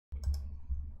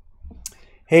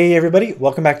Hey everybody,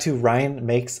 welcome back to Ryan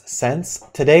Makes Sense.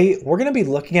 Today we're going to be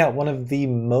looking at one of the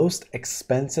most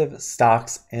expensive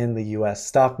stocks in the US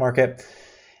stock market.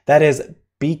 That is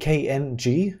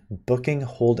BKNG, Booking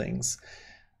Holdings.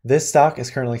 This stock is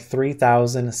currently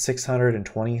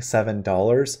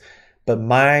 $3,627. But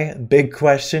my big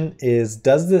question is,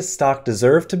 does this stock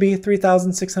deserve to be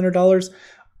 $3,600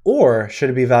 or should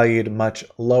it be valued much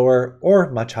lower or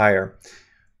much higher?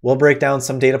 We'll break down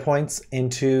some data points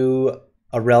into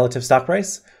a relative stock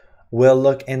price. We'll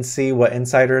look and see what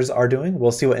insiders are doing.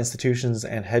 We'll see what institutions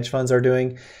and hedge funds are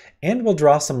doing. And we'll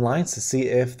draw some lines to see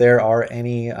if there are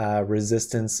any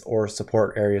resistance or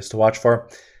support areas to watch for.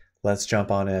 Let's jump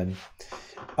on in.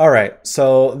 All right,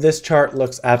 so this chart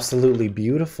looks absolutely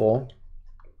beautiful.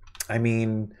 I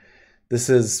mean, this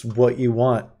is what you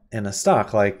want in a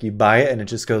stock. Like, you buy it and it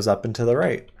just goes up and to the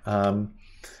right.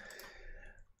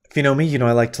 If you know me, you know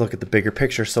I like to look at the bigger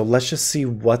picture. So let's just see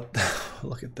what,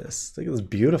 look at this. Look at this,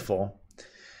 beautiful.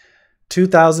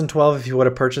 2012, if you would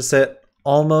have purchased it,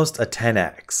 almost a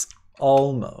 10x,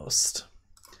 almost.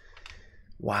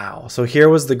 Wow. So here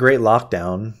was the great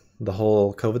lockdown, the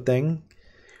whole COVID thing.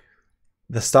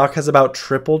 The stock has about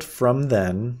tripled from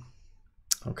then.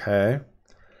 Okay.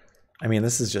 I mean,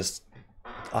 this is just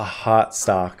a hot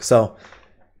stock. So,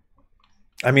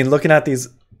 I mean, looking at these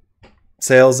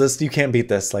sales, you can't beat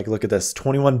this. Like, look at this,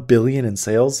 21 billion in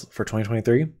sales for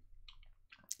 2023.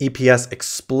 EPS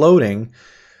exploding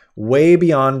way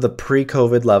beyond the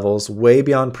pre-COVID levels, way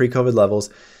beyond pre-COVID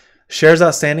levels. Shares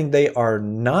outstanding, they are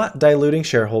not diluting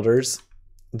shareholders.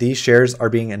 These shares are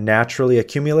being naturally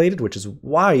accumulated, which is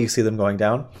why you see them going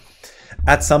down.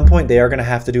 At some point, they are going to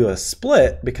have to do a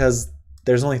split because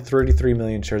there's only 33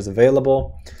 million shares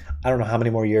available. I don't know how many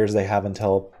more years they have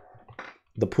until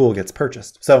the pool gets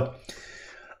purchased. So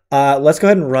let's go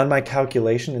ahead and run my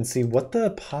calculation and see what the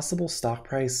possible stock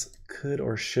price could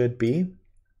or should be.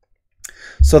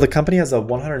 So the company has a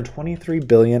 123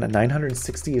 billion,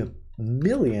 960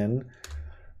 million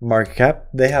market cap.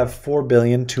 They have 4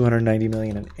 billion, 290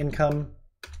 million in income.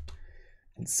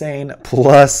 Insane.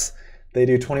 Plus they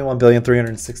do 21 billion,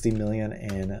 360 million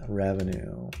in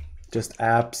revenue. Just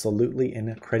absolutely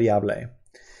incredible.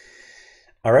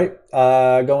 All right,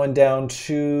 going down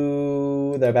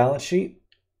to their balance sheet.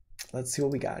 Let's see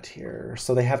what we got here.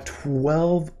 So they have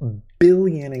 12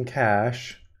 billion in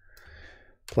cash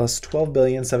plus 12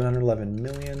 billion, 711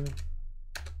 million.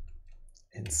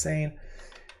 Insane.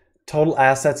 Total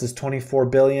assets is 24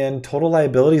 billion. Total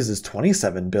liabilities is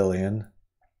 27 billion.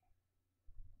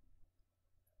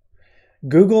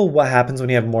 Google what happens when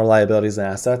you have more liabilities than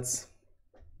assets.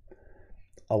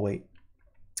 I'll wait.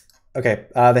 Okay,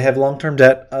 they have long-term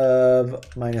debt of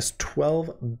minus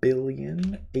 12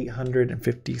 billion,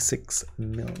 856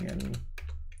 million.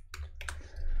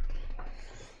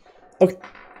 Okay.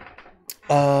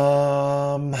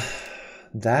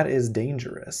 That is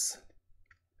dangerous.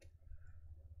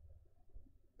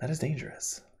 That is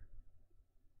dangerous.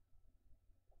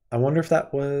 I wonder if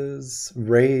that was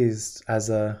raised as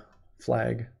a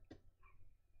flag.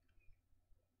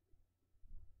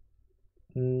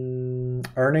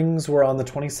 Earnings were on the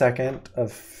 22nd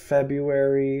of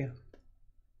February.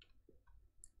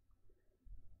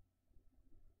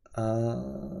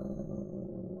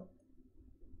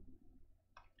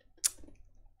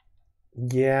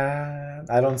 Yeah,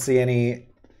 I don't see any,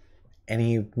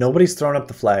 nobody's thrown up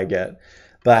the flag yet,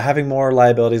 but having more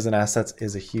liabilities than assets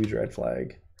is a huge red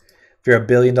flag. If you're a $1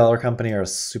 billion company or a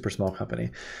super small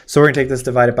company. So we're gonna take this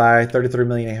divided by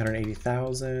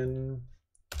 33,880,000.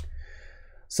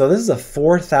 So this is a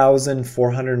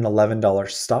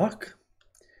 $4,411 stock.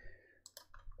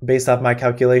 Based off my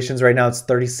calculations, right now it's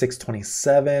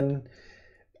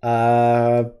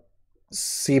 $36.27.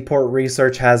 Seaport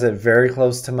Research has it very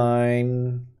close to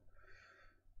mine.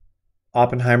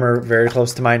 Oppenheimer, very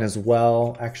close to mine as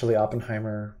well. Actually,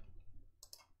 Oppenheimer.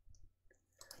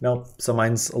 Nope, so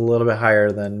mine's a little bit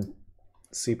higher than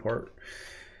Seaport.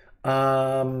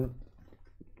 Wow.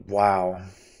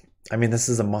 I mean, this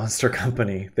is a monster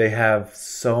company. They have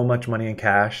so much money in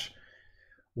cash.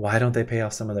 Why don't they pay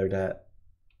off some of their debt?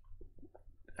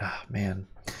 Ah, man.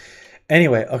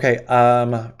 Anyway, okay.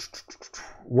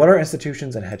 What are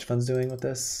institutions and hedge funds doing with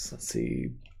this? Let's see.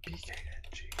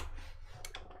 BKNG.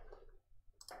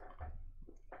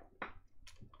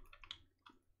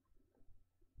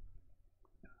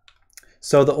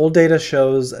 So the old data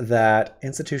shows that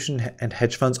institution and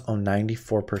hedge funds own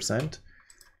 94%.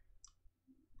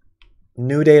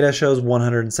 New data shows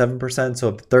 107%, so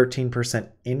a 13%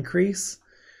 increase.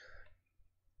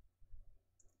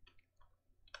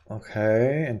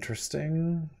 Okay,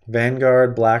 interesting.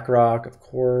 Vanguard, BlackRock, of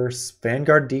course.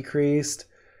 Vanguard decreased.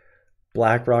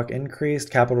 BlackRock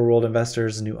increased. Capital World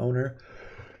Investors, new owner.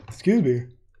 Excuse me.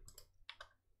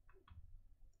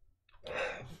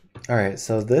 All right,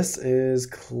 so this is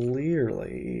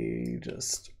clearly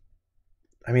just,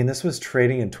 I mean, this was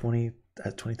trading at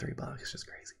 23 bucks, just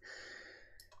crazy.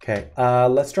 Okay,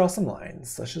 let's draw some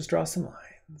lines. Let's just draw some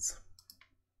lines.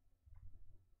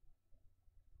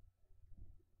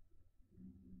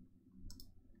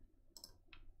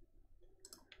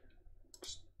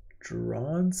 Just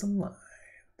drawing some lines.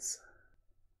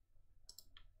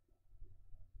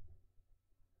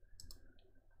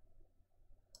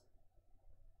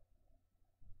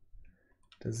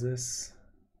 Does this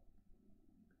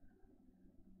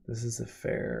is a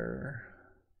fair,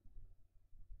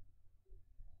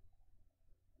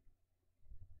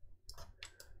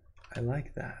 I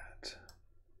like that.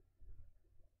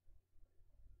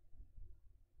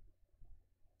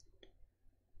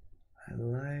 I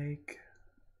like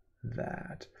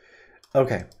that.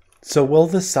 Okay, so will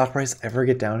the stock price ever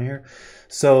get down here?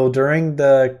 So during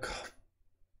the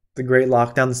Great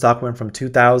Lockdown, the stock went from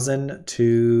 2,000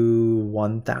 to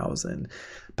 1,000.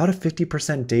 About a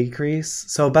 50% decrease.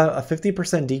 So about a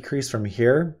 50% decrease from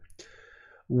here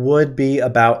would be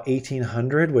about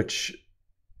 1,800, which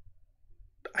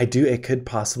it could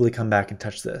possibly come back and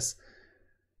touch this.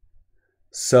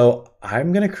 So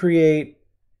I'm going to create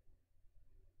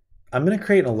an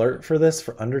alert for this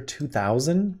for under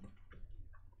 2,000.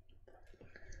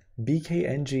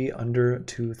 BKNG under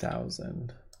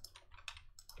 2,000.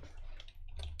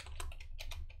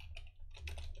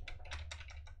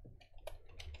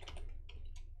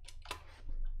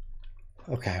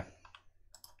 Okay.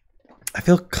 I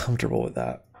feel comfortable with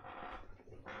that.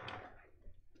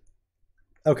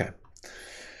 Okay.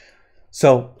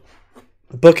 So,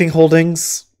 Booking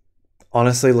Holdings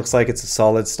honestly looks like it's a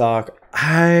solid stock.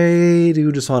 I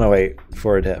do just want to wait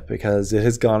for a dip because it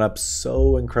has gone up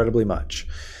so incredibly much.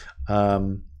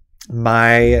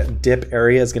 My dip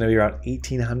area is going to be around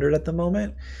 1,800 at the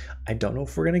moment. I don't know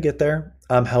if we're going to get there.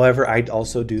 However, I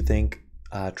also do think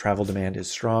travel demand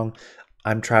is strong.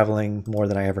 I'm traveling more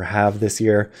than I ever have this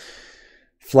year.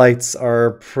 Flights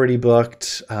are pretty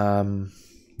booked.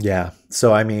 Yeah.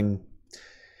 So, I mean,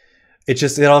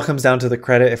 it all comes down to the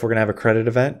credit. If we're going to have a credit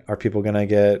event, are people going to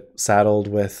get saddled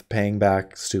with paying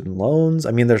back student loans?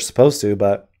 I mean, they're supposed to,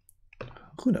 but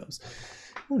who knows?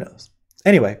 Who knows?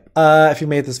 Anyway, if you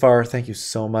made it this far, thank you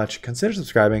so much. Consider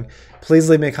subscribing. Please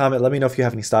leave me a comment. Let me know if you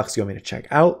have any stocks you want me to check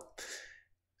out.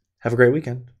 Have a great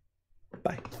weekend.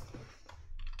 Bye.